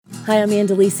Hi, I'm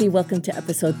Andalisi. Welcome to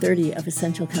episode 30 of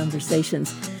Essential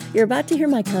Conversations. You're about to hear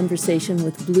my conversation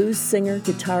with blues singer,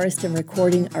 guitarist, and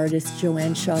recording artist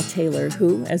Joanne Shaw Taylor,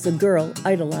 who, as a girl,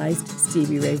 idolized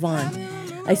Stevie Ray Vaughan.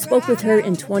 I spoke with her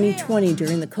in 2020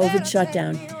 during the COVID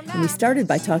shutdown, and we started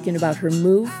by talking about her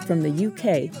move from the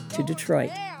UK to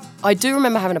Detroit. I do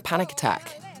remember having a panic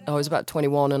attack. I was about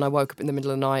 21 and I woke up in the middle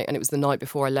of the night, and it was the night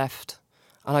before I left.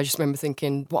 And I just remember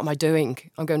thinking, what am I doing?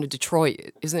 I'm going to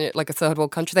Detroit. Isn't it like a third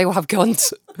world country? They all have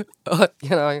guns. I'm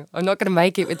not going to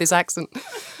make it with this accent.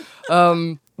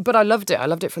 But I loved it. I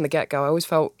loved it from the get-go. I always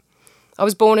felt... I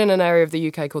was born in an area of the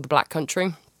UK called the Black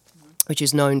Country, which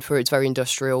is known for its very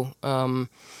industrial and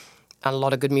a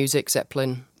lot of good music.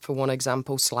 Zeppelin, for one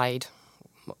example, Slade,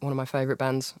 one of my favourite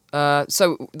bands.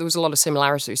 So there was a lot of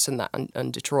similarities in that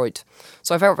and Detroit.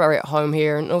 So I felt very at home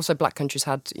here. And also Black Country's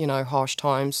had, harsh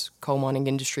times. Coal mining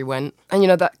industry went. And,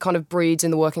 that kind of breeds in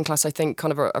the working class, I think,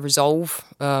 kind of a resolve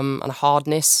and a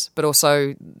hardness. But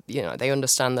also, they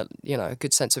understand that, a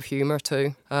good sense of humour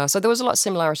too. So there was a lot of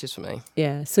similarities for me.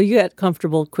 Yeah, so you got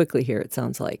comfortable quickly here, it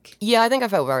sounds like. Yeah, I think I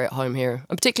felt very at home here.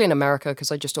 And particularly in America,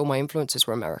 because all my influences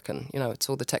were American. It's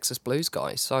all the Texas blues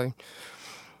guys. So...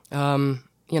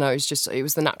 it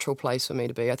was the natural place for me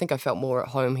to be. I think I felt more at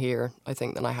home here,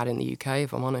 than I had in the UK,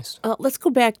 if I'm honest. Let's go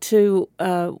back to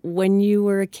when you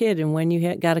were a kid and when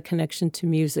you got a connection to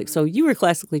music. So you were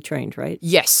classically trained, right?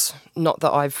 Yes. Not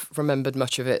that I've remembered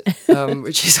much of it,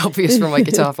 which is obvious from my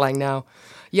guitar playing now.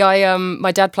 Yeah,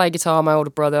 my dad played guitar, my older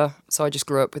brother, so I just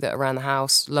grew up with it around the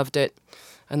house, loved it.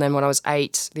 And then when I was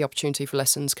 8, the opportunity for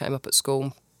lessons came up at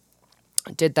school.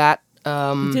 I did that.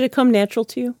 Did it come natural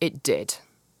to you? It did.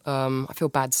 I feel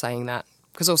bad saying that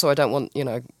because also I don't want,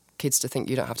 kids to think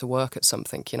you don't have to work at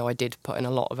something. I did put in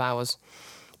a lot of hours,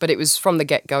 but it was from the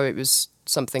get-go, it was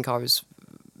something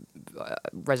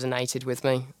resonated with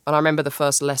me. And I remember the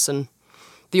first lesson,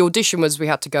 the audition was we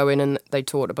had to go in and they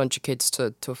taught a bunch of kids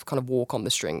to kind of walk on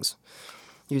the strings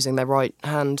using their right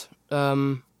hand.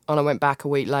 And I went back a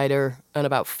week later and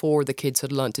about 4 of the kids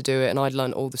had learnt to do it, and I'd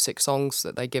learnt all the 6 songs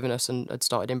that they'd given us and had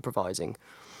started improvising.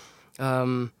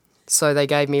 So they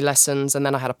gave me lessons, and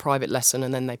then I had a private lesson,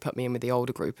 and then they put me in with the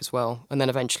older group as well. And then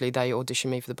eventually they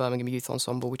auditioned me for the Birmingham Youth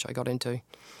Ensemble, which I got into.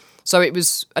 So it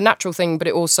was a natural thing, but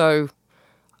it also,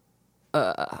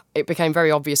 it became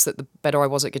very obvious that the better I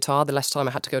was at guitar, the less time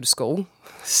I had to go to school.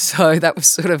 So that was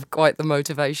sort of quite the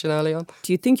motivation early on.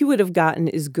 Do you think you would have gotten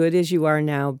as good as you are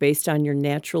now based on your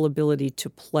natural ability to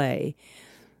play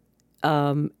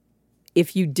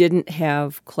if you didn't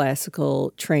have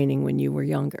classical training when you were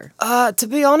younger? To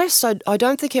be honest, I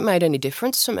don't think it made any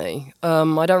difference to me.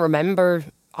 I don't remember.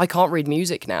 I can't read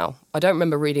music now. I don't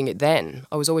remember reading it then.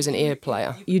 I was always an ear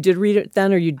player. You did read it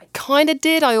then, or you... Kind of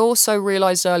did. I also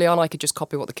realised early on I could just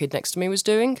copy what the kid next to me was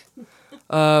doing.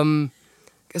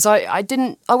 Because I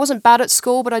wasn't bad at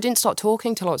school, but I didn't start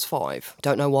talking till I was 5.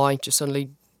 Don't know why, just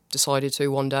suddenly... decided to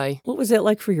one day. What was it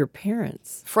like for your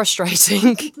parents?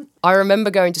 Frustrating. I remember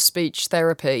going to speech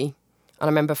therapy, and I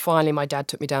remember finally my dad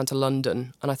took me down to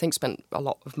London, and I think spent a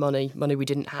lot of money we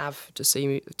didn't have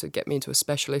to get me into a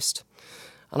specialist.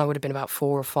 And I would have been about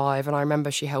 4 or 5, and I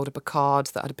remember she held up a card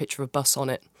that had a picture of a bus on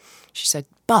it. She said,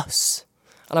 "Bus."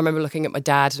 And I remember looking at my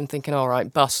dad and thinking, all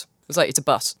right, bus. I was like, it's a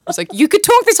bus. I was like, you could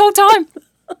talk this whole time.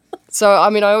 So,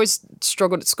 I always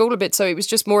struggled at school a bit, so it was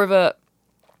just more of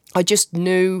I just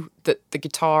knew that the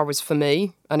guitar was for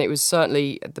me, and it was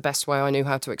certainly the best way I knew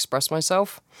how to express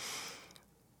myself.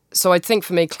 So I think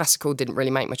for me, classical didn't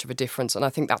really make much of a difference, and I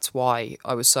think that's why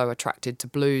I was so attracted to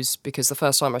blues, because the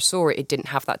first time I saw it, it didn't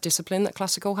have that discipline that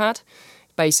classical had.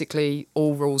 Basically,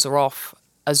 all rules are off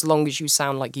as long as you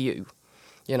sound like you,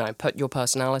 put your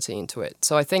personality into it.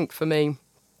 So I think for me,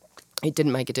 it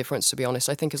didn't make a difference, to be honest.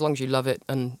 I think as long as you love it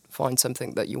and find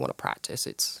something that you want to practice,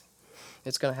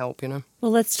 it's going to help,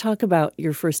 Well, let's talk about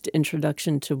your first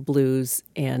introduction to blues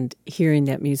and hearing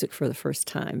that music for the first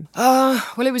time.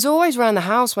 Well, it was always around the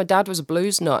house. My dad was a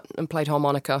blues nut and played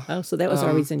harmonica. Oh, so that was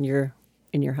always in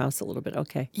your house a little bit.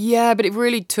 Okay. Yeah, but it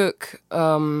really took...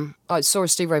 I saw a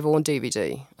Stevie Ray Vaughan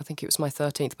DVD. I think it was my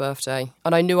 13th birthday.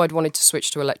 And I knew I'd wanted to switch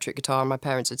to electric guitar, and my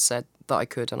parents had said that I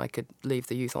could, and I could leave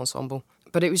the youth ensemble.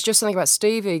 But it was just something about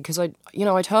Stevie, because I'd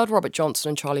heard Robert Johnson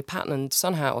and Charlie Patton and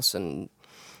Son House and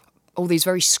all these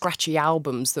very scratchy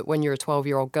albums that when you're a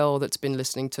 12-year-old girl that's been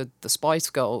listening to the Spice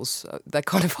Girls, they're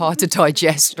kind of hard to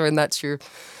digest, and that's your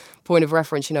point of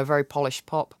reference, very polished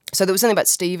pop. So there was something about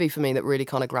Stevie for me that really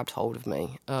kind of grabbed hold of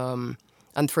me. And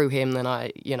through him, then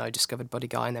I, discovered Buddy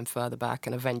Guy, and then further back,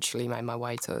 and eventually made my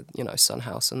way to, Son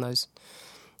House and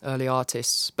early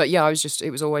artists. But yeah,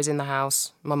 it was always in the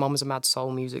house. My mum was a mad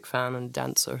soul music fan and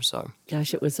dancer, so.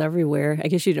 Gosh, it was everywhere. I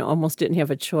guess you almost didn't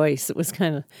have a choice. It was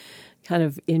kind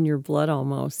of in your blood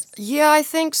almost. Yeah, I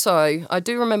think so. I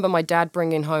do remember my dad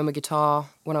bringing home a guitar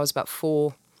when I was about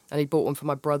 4, and he bought one for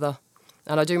my brother.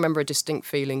 And I do remember a distinct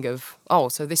feeling of, oh,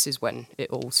 so this is when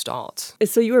it all starts.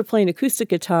 So you were playing acoustic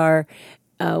guitar.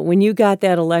 When you got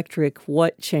that electric,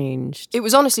 what changed? It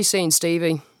was honestly seeing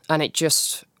Stevie, and it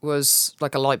just was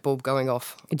like a light bulb going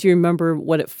off. Do you remember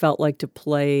what it felt like to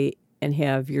play and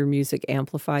have your music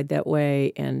amplified that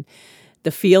way? And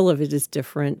the feel of it is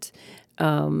different.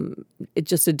 It's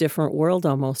just a different world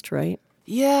almost, right?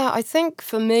 Yeah, I think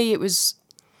for me it was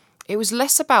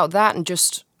less about that, and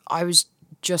I was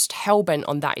just hell-bent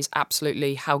on that is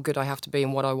absolutely how good I have to be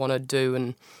and what I want to do,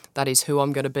 and that is who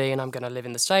I'm going to be, and I'm going to live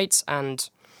in the States, and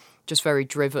just very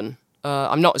driven.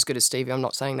 I'm not as good as Stevie, I'm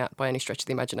not saying that by any stretch of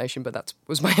the imagination, but that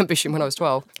was my ambition when I was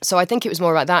 12. So I think it was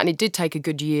more about that, and it did take a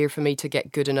good year for me to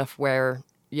get good enough where,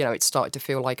 it started to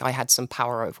feel like I had some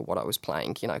power over what I was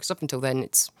playing, because up until then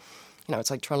it's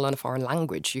like trying to learn a foreign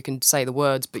language. You can say the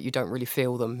words, but you don't really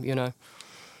feel them,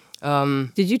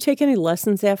 Did you take any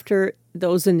lessons after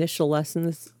those initial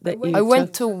lessons that you I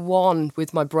went to one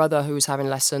with my brother who was having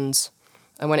lessons,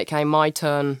 and when it came my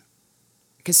turn,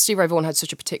 because Stevie Ray Vaughan had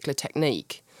such a particular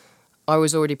technique, I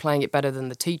was already playing it better than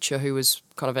the teacher, who was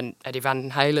kind of an Eddie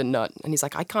Van Halen nut. And he's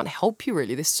like, I can't help you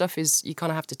really. This stuff you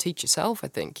kind of have to teach yourself, I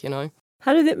think,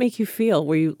 How did it make you feel?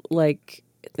 Were you like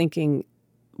thinking,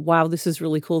 wow, this is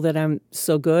really cool that I'm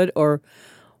so good? Or,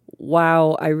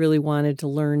 wow, I really wanted to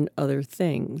learn other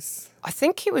things? I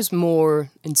think it was more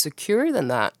insecure than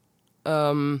that.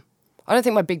 I don't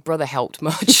think my big brother helped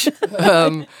much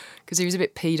because he was a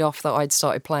bit peed off that I'd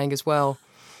started playing as well.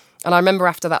 And I remember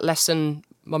after that lesson,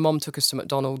 my mum took us to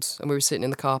McDonald's and we were sitting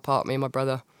in the car park, me and my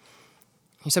brother.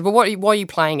 He said, well, why are you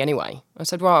playing anyway? I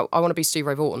said, well, I want to be Stevie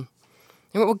Ray Vaughan.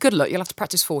 He went, well, good luck. You'll have to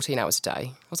practice 14 hours a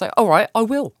day. I was like, all right, I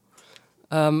will.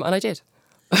 And I did.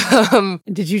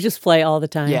 Did you just play all the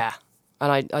time? Yeah.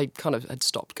 And I kind of had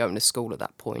stopped going to school at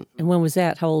that point. And when was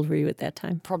that? How old were you at that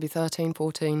time? Probably 13,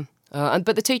 14.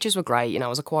 But the teachers were great. I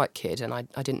was a quiet kid and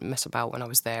I didn't mess about when I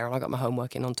was there, and I got my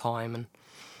homework in on time.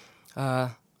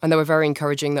 And they were very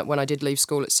encouraging that when I did leave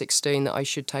school at 16 that I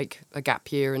should take a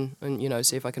gap year and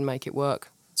see if I can make it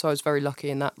work. So I was very lucky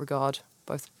in that regard.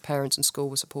 Both parents and school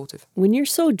were supportive. When you're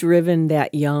so driven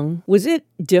that young, was it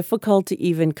difficult to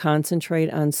even concentrate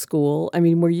on school? I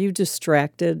mean, were you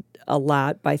distracted a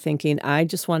lot by thinking, I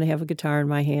just want to have a guitar in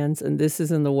my hands and this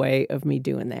is in the way of me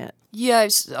doing that? Yeah,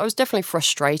 I was definitely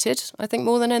frustrated, I think,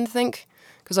 more than anything,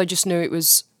 because I just knew it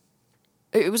was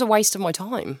a waste of my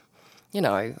time,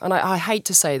 And I hate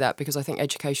to say that because I think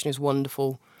education is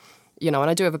wonderful. And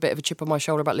I do have a bit of a chip on my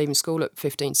shoulder about leaving school at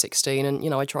 15, 16.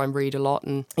 And, I try and read a lot.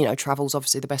 And, travel's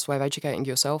obviously the best way of educating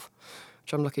yourself,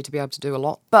 which I'm lucky to be able to do a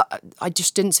lot. But I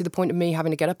just didn't see the point of me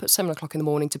having to get up at 7 o'clock in the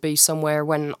morning to be somewhere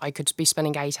when I could be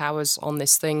spending 8 hours on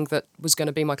this thing that was going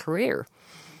to be my career.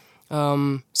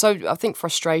 So I think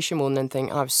frustration more than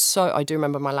anything. I do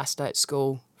remember my last day at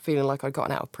school feeling like I'd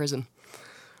gotten out of prison.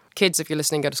 Kids, if you're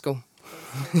listening, go to school.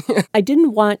 I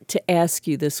didn't want to ask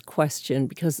you this question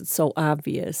because it's so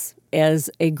obvious as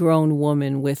a grown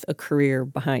woman with a career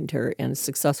behind her and a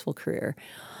successful career.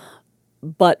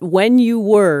 But when you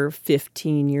were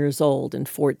 15 years old and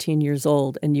 14 years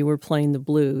old and you were playing the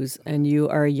blues and you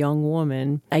are a young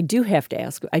woman, I do have to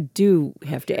ask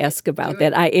about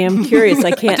that. I am curious.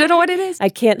 I can't. I don't know what it is. I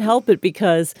can't help it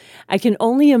because I can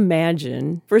only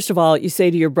imagine. First of all, you say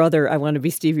to your brother, I want to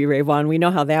be Stevie Ray Vaughan. We know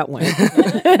how that went.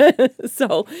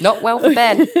 So not well for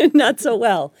Ben. Not so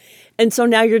well. And so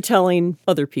now you're telling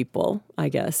other people, I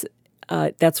guess,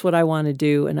 that's what I want to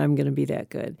do, and I'm going to be that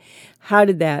good. How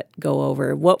did that go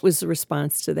over? What was the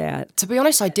response to that? To be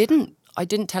honest, I didn't. I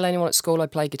didn't tell anyone at school I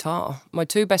played guitar. My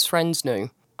two best friends knew.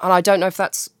 And I don't know if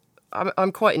that's...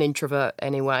 I'm quite an introvert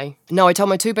anyway. No, I told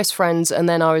my two best friends, and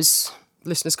then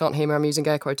listeners can't hear me, I'm using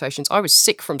air quotations. I was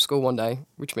sick from school one day,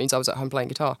 which means I was at home playing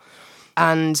guitar.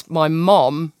 And my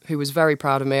mom, who was very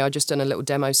proud of me, I'd just done a little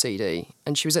demo CD,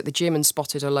 and she was at the gym and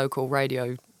spotted a local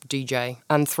radio DJ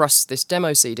and thrust this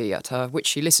demo CD at her, which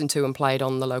she listened to and played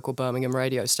on the local Birmingham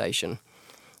radio station.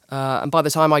 And by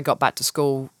the time I got back to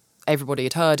school, everybody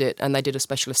had heard it, and they did a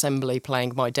special assembly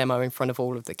playing my demo in front of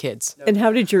all of the kids. And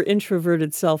how did your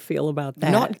introverted self feel about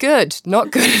that? Not good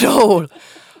at all.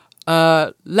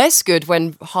 Less good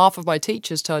when half of my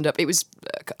teachers turned up. I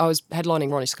was headlining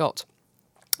Ronnie Scott.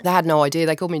 They had no idea.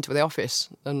 They called me into the office,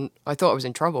 and I thought I was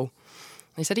in trouble.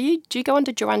 They said, do you go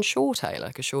under Joanne Shaw Taylor?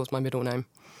 Because Shaw's my middle name.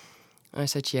 And I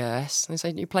said, yes. And they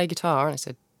said, you play guitar? And I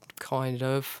said, kind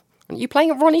of. Are you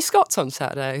playing at Ronnie Scott's on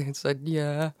Saturday? I said,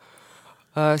 yeah.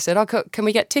 I said, can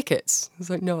we get tickets? I was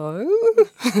like, no.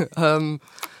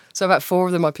 So about 4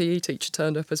 of them, my PE teacher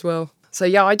turned up as well. So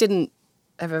yeah, I didn't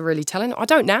ever really tell anyone. I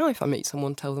don't now if I meet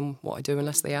someone, tell them what I do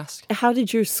unless they ask. How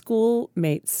did your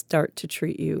schoolmates start to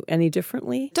treat you? Any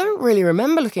differently? Don't really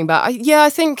remember looking back. I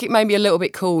think it made me a little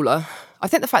bit cooler. I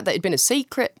think the fact that it'd been a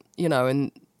secret,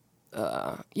 and,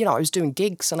 I was doing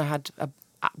gigs and I had a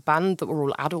band that were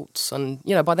all adults. And,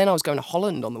 by then I was going to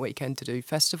Holland on the weekend to do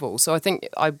festivals. So I think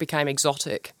I became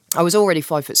exotic. I was already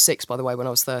 5'6", by the way, when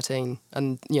I was 13.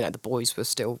 And, the boys were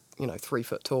still, 3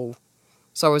 foot tall.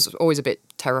 So I was always a bit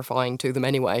terrifying to them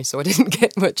anyway. So I didn't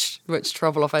get much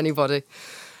trouble off anybody.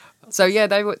 So yeah,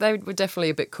 they were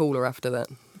definitely a bit cooler after that.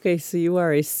 Okay, so you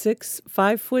are a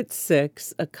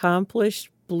 5'6" accomplished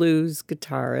blues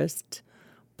guitarist,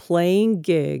 playing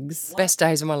gigs. Best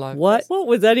days of my life. What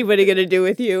was anybody going to do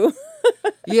with you?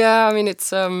 Yeah, I mean,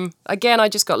 it's, again, I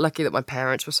just got lucky that my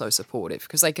parents were so supportive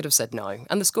because they could have said no.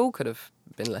 And the school could have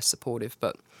been less supportive.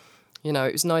 But,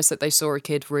 it was nice that they saw a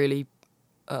kid really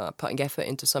putting effort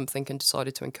into something and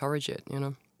decided to encourage it,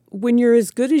 When you're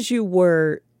as good as you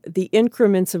were, the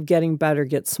increments of getting better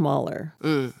get smaller,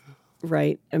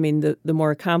 right? I mean, the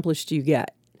more accomplished you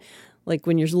get. Like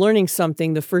when you're learning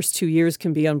something, the first 2 years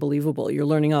can be unbelievable. You're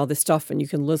learning all this stuff and you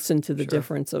can listen to the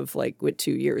difference of with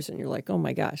 2 years and you're like, oh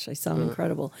my gosh, I sound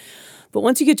incredible. But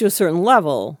once you get to a certain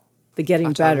level, the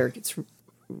getting better gets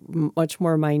much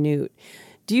more minute.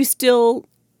 Do you still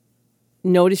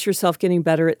notice yourself getting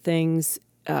better at things?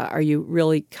 Are you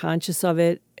really conscious of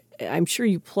it? I'm sure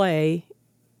you play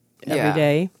every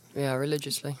day. Yeah,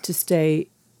 religiously. To stay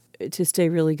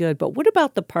really good. But what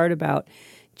about the part about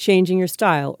changing your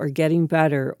style or getting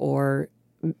better or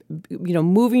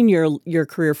moving your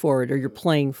career forward or your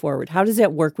playing forward? How does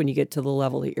that work when you get to the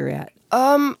level that you're at?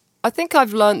 I think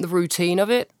I've learned the routine of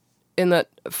it in that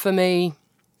for me,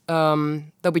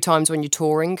 there'll be times when you're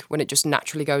touring when it just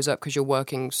naturally goes up because you're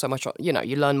working so much.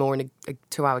 You learn more in a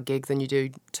 2-hour gig than you do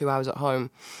 2 hours at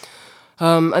home.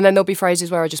 And then there'll be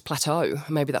phases where I just plateau.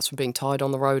 Maybe that's from being tired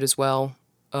on the road as well.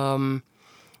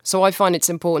 So I find it's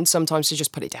important sometimes to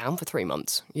just put it down for 3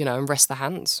 months, and rest the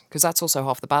hands. Because that's also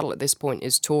half the battle at this point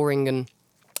is touring. And,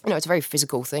 it's a very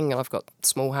physical thing. And I've got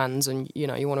small hands and, you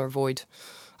want to avoid...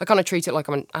 I kind of treat it like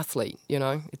I'm an athlete,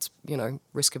 It's,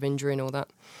 risk of injury and all that.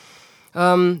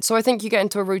 So I think you get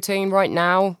into a routine right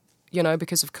now,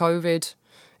 because of COVID.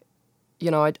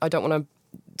 I don't want to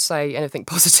say anything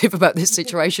positive about this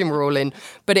situation we're all in,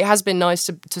 but it has been nice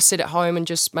to sit at home and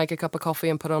just make a cup of coffee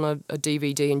and put on a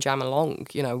DVD and jam along,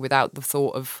 without the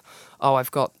thought of, oh,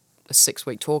 I've got a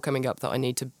 6-week tour coming up that I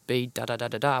need to be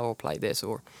da-da-da-da-da or play this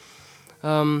or...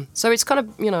 So it's kind of,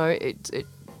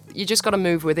 you just got to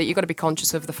move with it. You got to be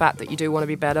conscious of the fact that you do want to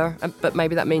be better, but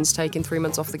maybe that means taking 3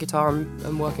 months off the guitar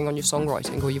and working on your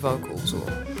songwriting or your vocals or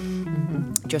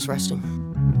just resting.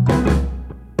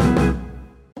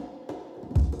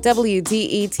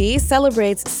 WDET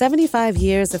celebrates 75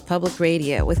 years of public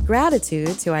radio with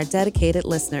gratitude to our dedicated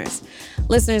listeners.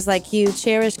 Listeners like you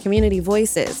cherish community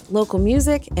voices, local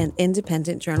music, and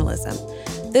independent journalism.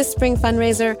 This spring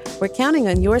fundraiser, we're counting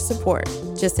on your support,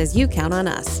 just as you count on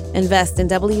us. Invest in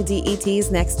WDET's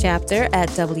next chapter at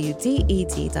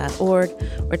WDET.org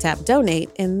or tap Donate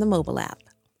in the mobile app.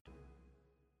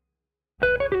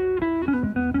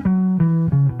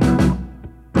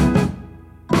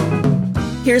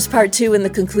 Here's part 2 in the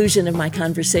conclusion of my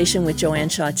conversation with Joanne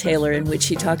Shaw Taylor, in which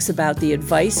she talks about the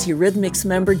advice Eurythmics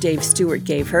member Dave Stewart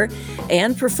gave her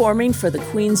and performing for the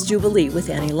Queen's Jubilee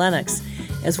with Annie Lennox.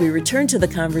 As we return to the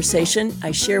conversation,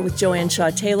 I share with Joanne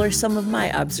Shaw Taylor some of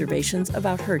my observations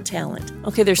about her talent.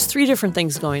 Okay, there's 3 different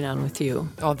things going on with you.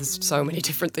 Oh, there's so many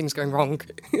different things going wrong.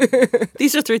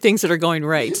 These are 3 things that are going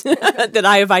right that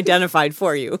I have identified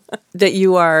for you. That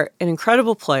you are an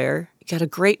incredible player, you got a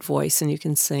great voice, and you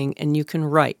can sing, and you can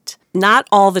write. Not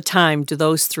all the time do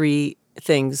those 3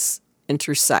 things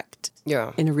intersect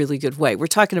in a really good way. We're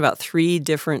talking about 3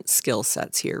 different skill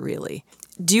sets here, really.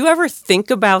 Do you ever think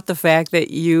about the fact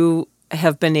that you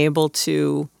have been able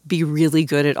to be really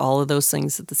good at all of those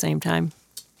things at the same time?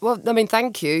 Well, I mean,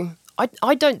 thank you.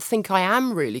 I don't think I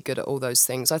am really good at all those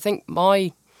things. I think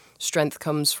my strength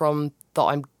comes from that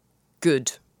I'm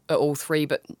good at all 3,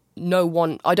 but no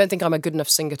one... I don't think I'm a good enough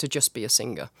singer to just be a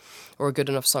singer or a good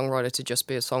enough songwriter to just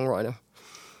be a songwriter.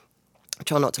 I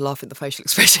try not to laugh at the facial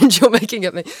expressions you're making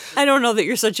at me. I don't know that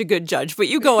you're such a good judge, but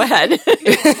you go ahead.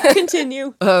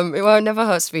 Continue. Well, it never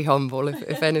hurts to be humble,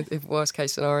 if worst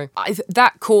case scenario.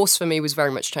 That course for me was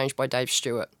very much changed by Dave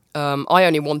Stewart. I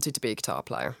only wanted to be a guitar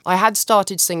player. I had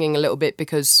started singing a little bit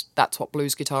because that's what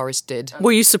blues guitarists did.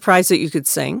 Were you surprised that you could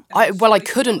sing? I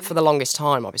couldn't for the longest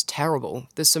time. I was terrible.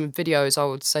 There's some videos, I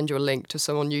would send you a link to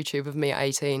some on YouTube of me at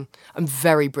 18. I'm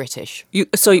very British.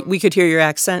 So we could hear your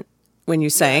accent when you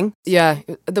sang? Yeah,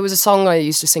 there was a song I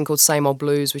used to sing called Same Old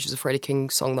Blues, which is a Freddie King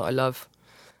song that I love.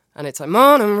 And it's like,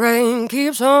 morning rain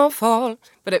keeps on falling.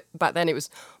 But back then it was,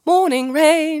 morning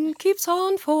rain keeps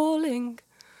on falling.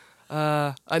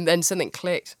 And then something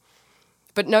clicked.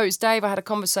 But no, it's Dave. I had a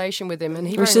conversation with him. And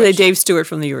he Dave Stewart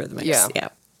from the Eurythmics. Yeah.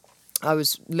 I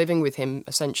was living with him,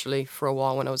 essentially, for a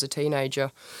while when I was a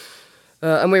teenager.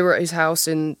 And we were at his house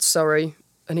in Surrey.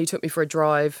 And he took me for a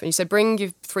drive. And he said, bring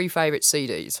your 3 favourite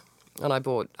CDs. And I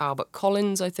bought Albert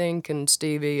Collins, I think, and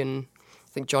Stevie, and I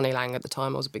think Johnny Lang at the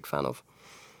time I was a big fan of.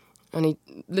 And he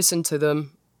listened to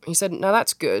them. He said, now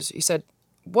that's good. He said,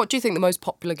 what do you think the most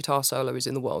popular guitar solo is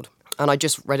in the world? And I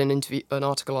just read an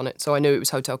article on it, so I knew it was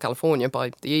Hotel California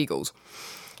by the Eagles.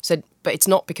 He said, but it's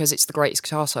not because it's the greatest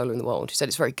guitar solo in the world. He said,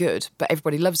 it's very good, but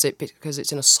everybody loves it because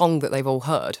it's in a song that they've all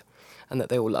heard and that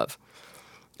they all love.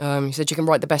 He said, you can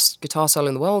write the best guitar solo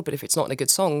in the world, but if it's not in a good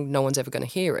song, no one's ever going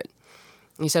to hear it.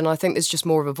 And he said, and I think there's just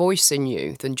more of a voice in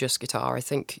you than just guitar. I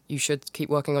think you should keep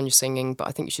working on your singing, but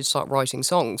I think you should start writing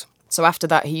songs. So after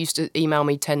that, he used to email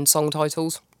me 10 song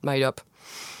titles made up.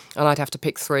 And I'd have to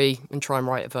pick 3 and try and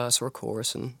write a verse or a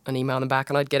chorus and email them back.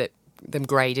 And I'd get them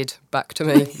graded back to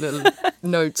me, little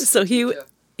notes. So he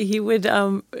would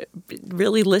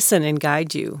really listen and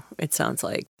guide you, it sounds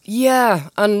like. Yeah.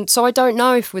 And so I don't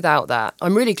know if without that,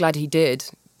 I'm really glad he did.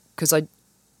 Because I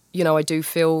do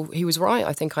feel he was right.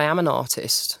 I think I am an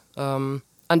artist. And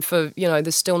for,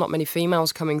 there's still not many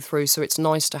females coming through. So it's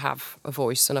nice to have a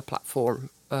voice and a platform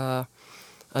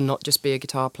and not just be a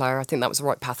guitar player. I think that was the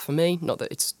right path for me. Not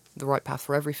that it's the right path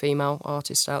for every female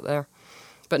artist out there.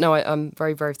 But no, I'm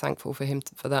very, very thankful for him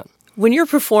for that. When you're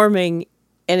performing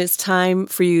and it's time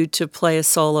for you to play a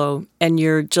solo and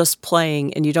you're just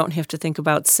playing and you don't have to think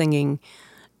about singing,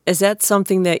 is that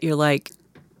something that you're like,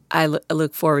 I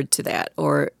look forward to that?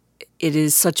 Or it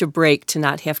is such a break to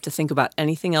not have to think about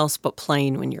anything else but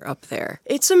playing when you're up there?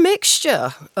 It's a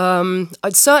mixture.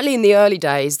 I'd certainly in the early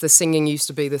days, the singing used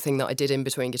to be the thing that I did in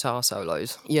between guitar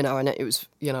solos, and it was,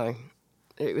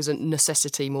 it was a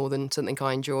necessity more than something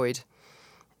I enjoyed.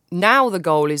 Now the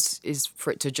goal is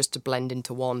for it to blend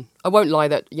into one. I won't lie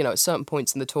that, at certain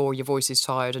points in the tour, your voice is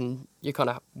tired and you're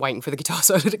kind of waiting for the guitar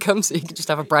solo to come so you can just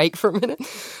have a break for a minute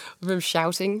of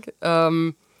shouting.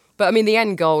 But I mean, the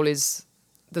end goal is,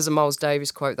 there's a Miles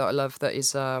Davis quote that I love that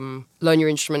is, learn your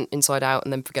instrument inside out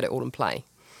and then forget it all and play.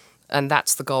 And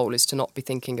that's the goal, is to not be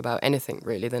thinking about anything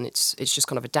really. Then it's just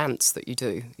kind of a dance that you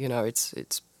do.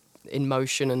 It's in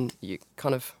motion and you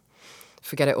kind of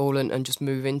forget it all and just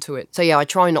move into it. So yeah, I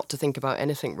try not to think about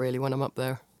anything really when I'm up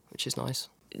there, which is nice.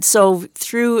 So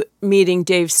through meeting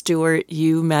Dave Stewart,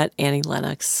 you met Annie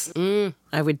Lennox.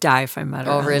 I would die if I met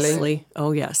her, honestly. Really?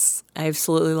 Oh, yes. I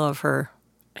absolutely love her.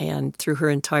 And through her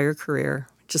entire career,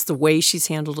 just the way she's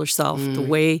handled herself, the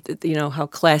way, how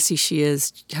classy she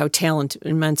is, how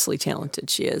immensely talented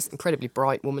she is. Incredibly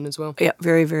bright woman as well. Yeah,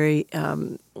 very, very,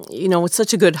 with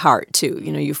such a good heart, too.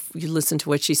 You listen to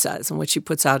what she says and what she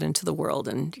puts out into the world,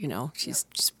 and, she's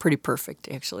pretty perfect,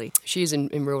 actually. She is in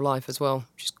real life as well.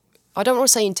 I don't want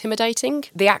to say intimidating.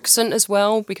 The accent as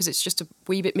well, because it's just a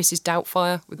wee bit Mrs.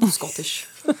 Doubtfire with the Scottish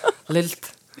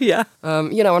lilt. Yeah.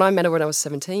 And I met her when I was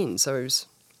 17, so it was,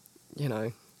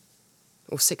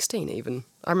 or 16 even.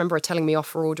 I remember her telling me off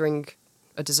for ordering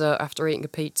a dessert after eating a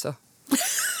pizza. But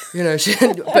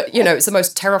it's the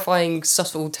most terrifying,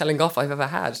 subtle telling off I've ever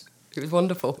had. It was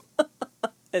wonderful.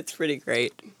 That's pretty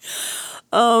great.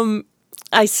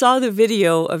 I saw the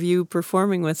video of you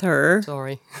performing with her.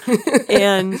 Sorry.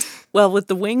 And, with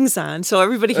the wings on. So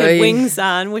everybody had wings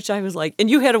on, which I was like, and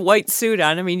you had a white suit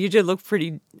on. I mean, you did look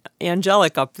pretty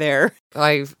angelic up there.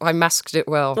 I masked it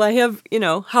well. Well, I have,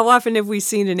 how often have we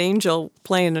seen an angel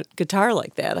playing a guitar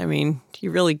like that? I mean,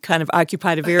 you really kind of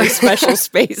occupied a very special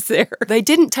space there. They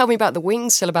didn't tell me about the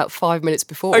wings till about 5 minutes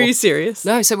before. Are you serious?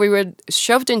 No, so we were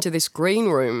shoved into this green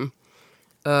room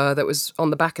that was on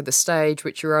the back of the stage,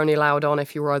 which you were only allowed on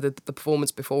if you were either the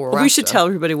performance before or after. We should tell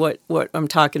everybody what I'm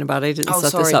talking about. I didn't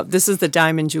set this up. This is the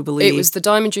Diamond Jubilee. It was the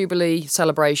Diamond Jubilee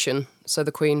celebration. So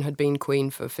the Queen had been Queen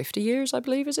for 50 years, I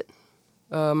believe, is it?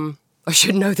 I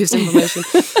should know this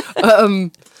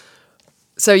information.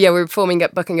 So yeah, we were performing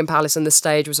at Buckingham Palace and the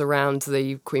stage was around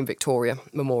the Queen Victoria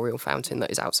Memorial Fountain that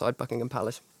is outside Buckingham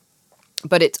Palace.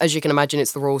 But as you can imagine,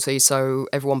 it's the royalty, so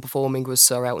everyone performing was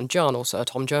Sir Elton John or Sir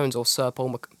Tom Jones or Sir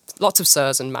Paul lots of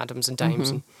sirs and madams and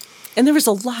dames. Mm-hmm. And there was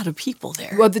a lot of people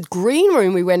there. Well, the green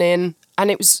room we went in,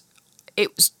 and it was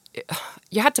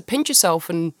you had to pinch yourself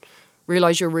and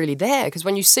realise you're really there, because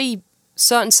when you see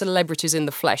certain celebrities in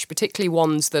the flesh, particularly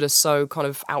ones that are so kind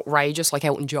of outrageous, like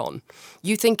Elton John,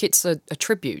 you think it's a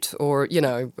tribute or, you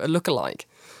know, a lookalike.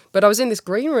 But I was in this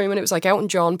green room and it was like Elton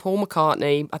John, Paul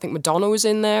McCartney, I think Madonna was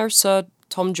in there, Sir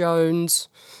Tom Jones,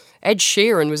 Ed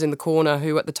Sheeran was in the corner,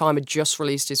 who at the time had just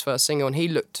released his first single, and he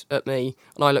looked at me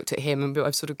and I looked at him and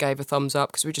I sort of gave a thumbs up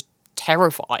because we were just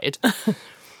terrified.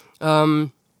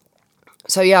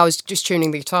 So yeah, I was just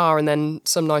tuning the guitar and then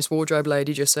some nice wardrobe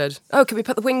lady just said, "Oh, can we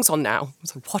put the wings on now?" I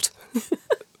was like, "What?"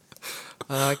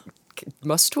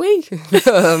 Must we?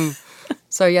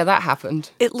 So yeah, that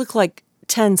happened. It looked like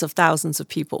tens of thousands of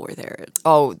people were there.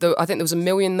 Oh, I think there was 1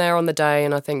 million there on the day,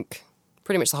 and I think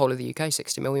pretty much the whole of the UK,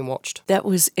 60 million watched. That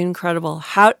was incredible.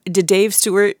 How did Dave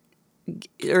Stewart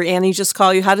or Annie just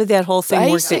call you? How did that whole thing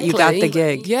work that you got the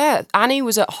gig? Yeah, Annie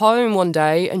was at home one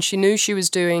day and she knew she was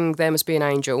doing There Must Be an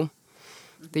Angel,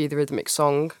 the rhythmic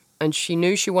song, and she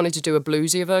knew she wanted to do a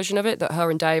bluesier version of it that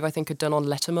her and Dave, I think, had done on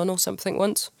Letterman or something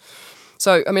once.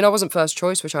 So, I mean, I wasn't first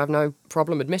choice, which I have no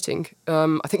problem admitting.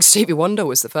 I think Stevie Wonder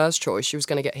was the first choice. She was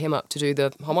going to get him up to do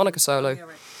the harmonica solo. Yeah,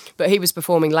 right. But he was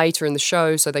performing later in the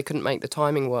show, so they couldn't make the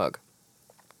timing work.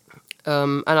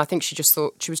 And I think she just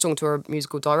thought, she was talking to her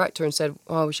musical director and said,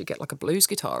 "Oh, we should get like a blues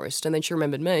guitarist." And then she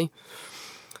remembered me.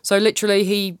 So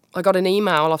literally, I got an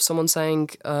email off someone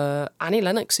saying, "Annie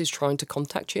Lennox is trying to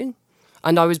contact you."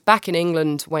 And I was back in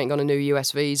England waiting on a new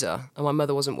US visa, and my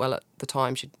mother wasn't well at the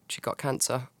time. She got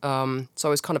cancer. So I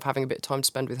was kind of having a bit of time to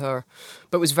spend with her,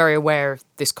 but was very aware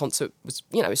this concert was,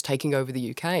 you know, it was taking over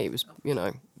the UK. It was, you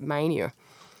know, mania.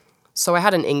 So I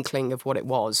had an inkling of what it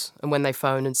was. And when they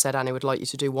phoned and said, "Annie would like you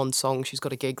to do one song, she's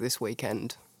got a gig this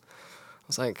weekend," I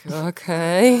was like,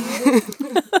 okay.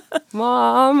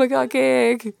 Mom, I got a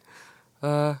gig.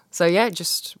 So yeah, it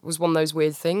just was one of those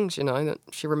weird things, you know, that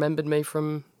she remembered me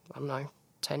from, I don't know,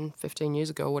 10, 15 years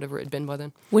ago, or whatever it had been by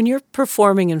then. When you're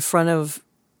performing in front of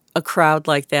a crowd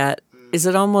like that, is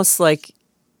it almost like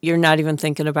you're not even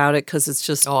thinking about it because it's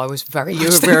just... Oh, I was very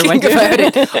much thinking about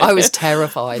it. I was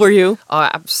terrified. Were you? Oh,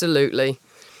 absolutely.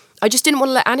 I just didn't want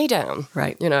to let Annie down.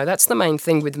 Right. You know, that's the main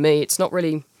thing with me. It's not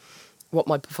really what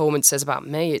my performance says about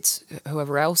me. It's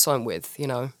whoever else I'm with, you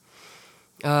know.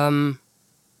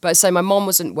 But I say my mom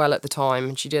wasn't well at the time,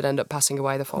 and she did end up passing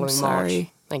away the following March.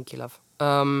 Thank you, love.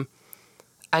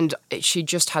 And she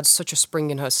just had such a spring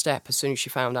in her step as soon as she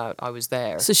found out I was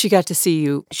there. So she got to see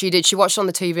you. She did. She watched on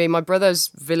the TV. My brother's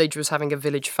village was having a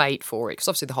village fete for it, because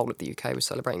obviously the whole of the UK was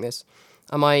celebrating this.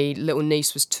 And my little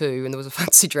niece was 2, and there was a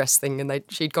fancy dress thing, and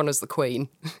she'd gone as the queen.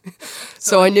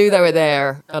 So I knew they were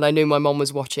there, and I knew my mom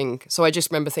was watching. So I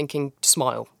just remember thinking,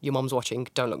 smile, your mom's watching,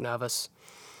 don't look nervous.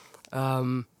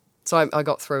 So I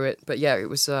got through it. But yeah, it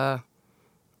was,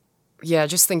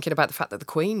 just thinking about the fact that the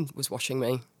Queen was watching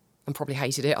me and probably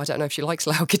hated it. I don't know if she likes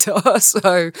loud guitar, so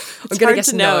I'm going to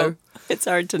guess no. It's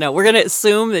hard to know. We're going to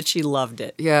assume that she loved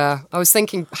it. Yeah, I was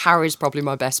thinking Harry's probably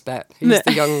my best bet. He's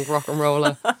the young rock and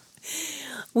roller.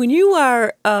 When you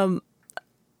are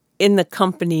in the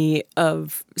company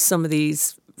of some of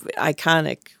these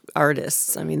iconic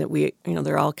artists, I mean, that we, you know,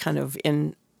 they're all kind of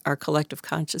in our collective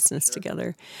consciousness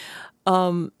together.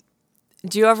 Do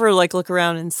you ever like look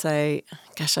around and say,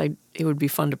 gosh, it would be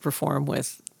fun to perform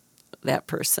with that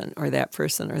person or that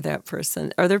person or that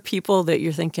person? Are there people that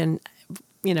you're thinking,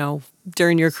 you know,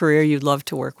 during your career you'd love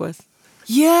to work with?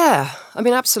 Yeah, I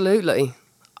mean, absolutely.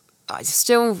 I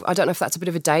don't know if that's a bit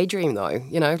of a daydream though,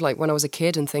 you know, like when I was a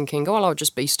kid and thinking, oh, well, I'll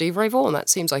just be Stevie Ray Vaughan. That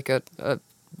seems like a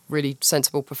really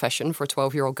sensible profession for a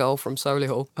 12-year-old girl from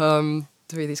Solihull,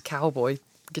 to be this cowboy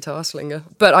guitar slinger.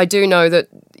 But I do know that,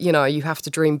 you know, you have to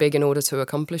dream big in order to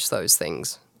accomplish those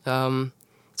things.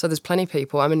 So there's plenty of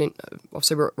people. I mean,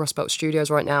 obviously we're at Rust Belt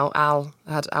Studios right now. Al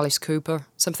had Alice Cooper.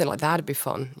 Something like that would be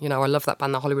fun. You know, I love that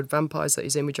band, the Hollywood Vampires, that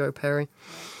he's in with Joe Perry.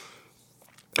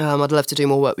 I'd love to do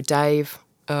more work with Dave.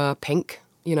 Pink.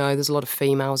 You know, there's a lot of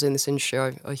females in this industry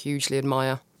I hugely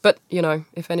admire. But, you know,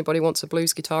 if anybody wants a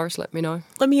blues guitarist, let me know.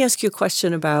 Let me ask you a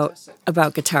question about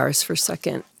guitarists for a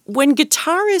second. When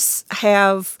guitarists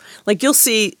have, like, you'll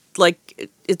see, like,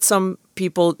 it's some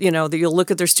people, you know, that you'll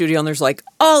look at their studio and there's, like,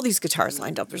 all these guitars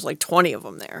lined up. There's, like, 20 of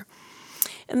them there.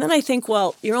 And then I think,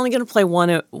 well, you're only going to play one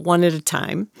at a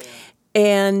time.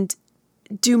 And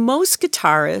do most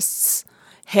guitarists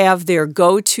have their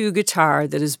go-to guitar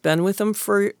that has been with them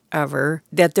forever,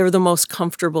 that they're the most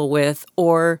comfortable with,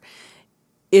 or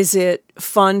is it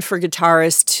fun for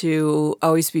guitarists to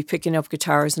always be picking up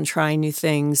guitars and trying new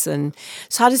things? And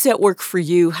so how does that work for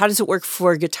you? How does it work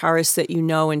for guitarists that you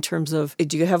know in terms of,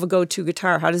 do you have a go-to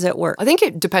guitar? How does that work? I think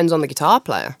it depends on the guitar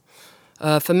player.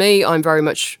 For me,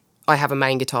 I have a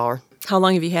main guitar. How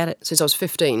long have you had it? Since I was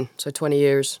 15, so 20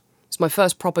 years. It's my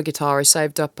first proper guitar. I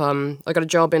saved up, I got a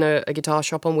job in a guitar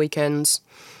shop on weekends,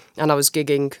 and I was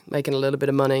gigging, making a little bit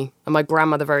of money. And my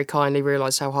grandmother very kindly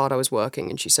realised how hard I was working,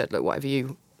 and she said, look, whatever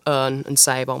you earn and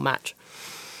save, I'll match.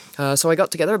 So I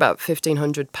got together about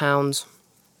 £1,500,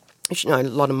 which, a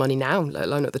lot of money now, let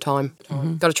alone at the time.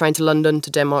 Mm-hmm. Got a train to London, to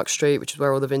Denmark Street, which is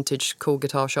where all the vintage cool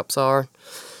guitar shops are.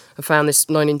 I found this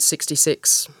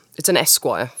 1966, it's an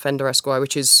Esquire, Fender Esquire,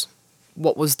 which is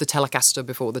what was the Telecaster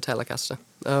before the Telecaster.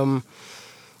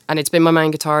 And it's been my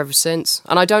main guitar ever since.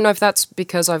 And I don't know if that's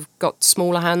because I've got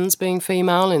smaller hands being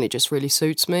female and it just really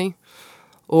suits me,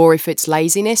 or if it's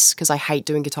laziness, because I hate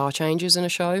doing guitar changes in a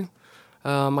show.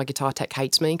 My guitar tech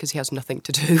hates me because he has nothing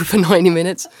to do for 90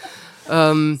 minutes.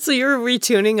 So you're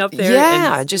retuning up there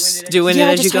and just doing it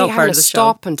as you go, part of the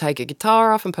stop and take a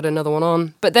guitar off and put another one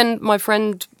on. But then my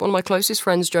friend, one of my closest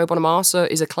friends, Joe Bonamassa,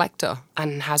 is a collector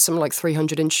and has some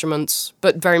 300 instruments,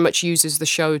 but very much uses the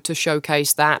show to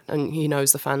showcase that, and he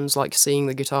knows the fans like seeing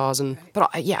the guitars. But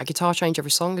a guitar change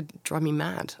every song would drive me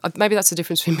mad. Maybe that's the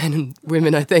difference between men and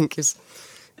women, I think, is,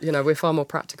 we're far more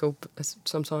practical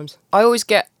sometimes. I always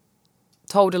get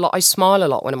told a lot, I smile a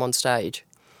lot when I'm on stage.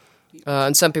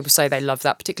 And some people say they love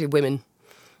that, particularly women,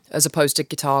 as opposed to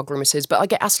guitar grimaces. But I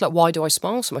get asked, why do I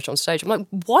smile so much on stage? I'm like,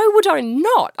 why would I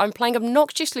not? I'm playing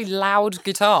obnoxiously loud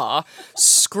guitar,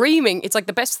 screaming. It's like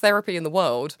the best therapy in the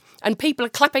world. And people are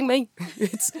clapping me.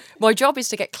 My job is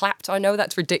to get clapped. I know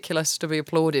that's ridiculous to be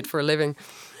applauded for a living.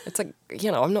 It's like,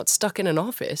 I'm not stuck in an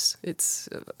office. It's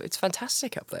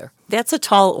fantastic up there. That's a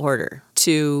tall order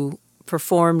to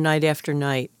perform night after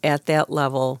night at that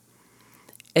level,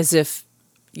 as if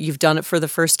you've done it for the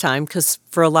first time, because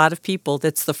for a lot of people,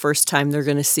 that's the first time they're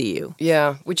going to see you.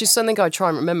 Yeah, which is something I try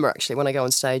and remember, actually, when I go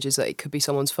on stage, is that it could be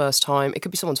someone's first time. It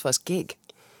could be someone's first gig.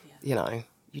 Yeah.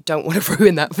 You don't want to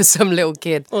ruin that for some little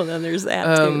kid. Well, then there's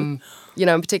that, too.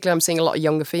 In particular, I'm seeing a lot of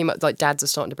younger females, like dads are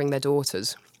starting to bring their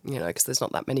daughters, because there's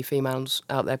not that many females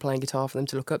out there playing guitar for them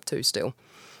to look up to still.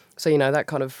 So, that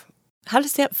kind of... How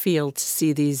does that feel to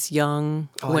see these young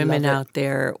women out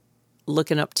there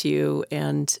looking up to you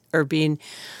or being,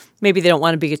 maybe they don't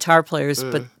want to be guitar players,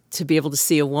 but to be able to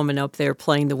see a woman up there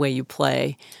playing the way you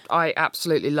play? I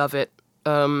absolutely love it.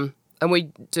 And we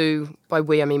do, by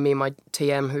we, I mean me and my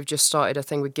TM, who've just started a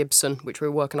thing with Gibson, which we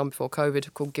were working on before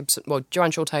COVID, called Gibson,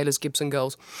 Joanne Shaw Taylor's Gibson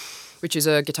Girls, which is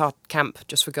a guitar camp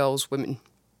just for girls, women.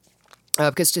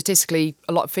 Because statistically,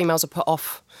 a lot of females are put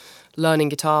off learning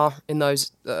guitar in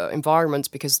those environments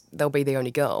because they'll be the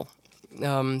only girl.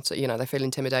 So, they feel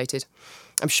intimidated.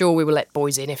 I'm sure we will let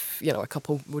boys in if, a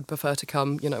couple would prefer to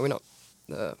come. We're not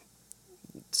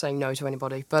saying no to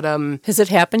anybody. But has it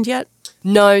happened yet?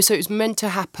 No, so it was meant to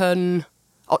happen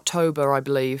October, I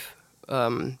believe,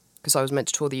 because I was meant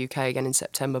to tour the UK again in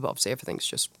September, but obviously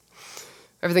everything's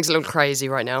a little crazy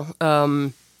right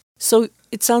now. So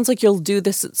it sounds like you'll do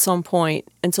this at some point,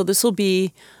 and so this will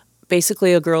be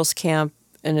basically a girls' camp,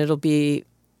 and it'll be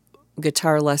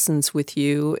guitar lessons with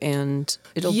you, and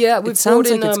it sounds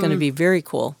like it's going to be very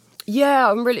cool. Yeah,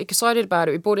 I'm really excited about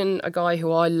it. We brought in a guy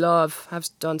who I love, have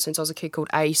done since I was a kid, called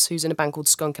Ace, who's in a band called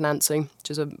Skunk Anansie, which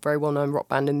is a very well-known rock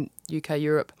band in UK,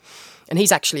 Europe. And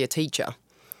he's actually a teacher.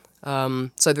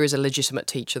 So there is a legitimate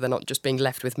teacher. They're not just being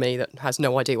left with me that has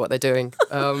no idea what they're doing.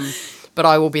 But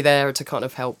I will be there to kind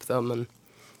of help them,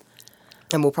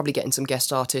 and we'll probably get in some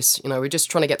guest artists. We're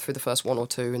just trying to get through the first one or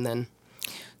two, and then...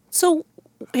 So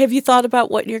have you thought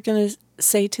about what you're going to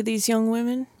say to these young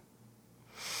women?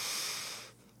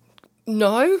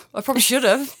 No, I probably should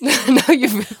have. No,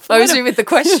 you've posed me with the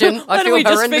question. Why don't we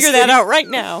just figure that out right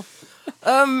now?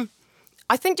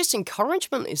 I think just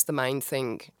encouragement is the main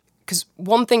thing. Because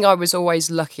one thing I was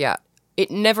always lucky at,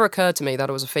 it never occurred to me that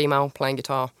I was a female playing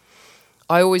guitar.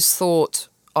 I always thought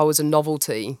I was a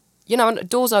novelty. And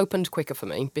doors opened quicker for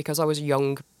me because I was a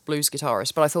young blues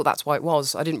guitarist, but I thought that's why it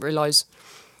was. I didn't realise,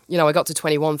 I got to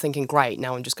 21 thinking, great,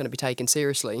 now I'm just going to be taken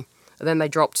seriously. And then they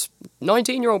dropped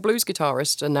 19-year-old blues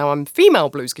guitarist, and now I'm female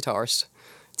blues guitarist.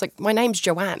 It's like, my name's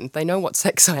Joanne. They know what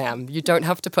sex I am. You don't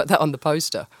have to put that on the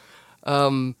poster.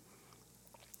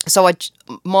 So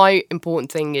my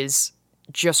important thing is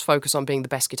just focus on being the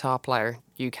best guitar player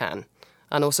you can.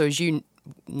 And also, as you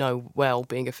know well,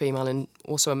 being a female in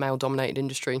also a male-dominated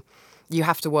industry, you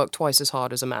have to work twice as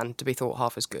hard as a man to be thought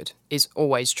half as good. It's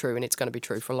always true, and it's going to be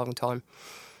true for a long time.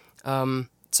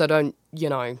 So don't,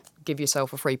 give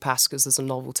yourself a free pass because there's a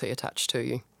novelty attached to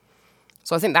you.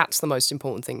 So I think that's the most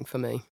important thing for me.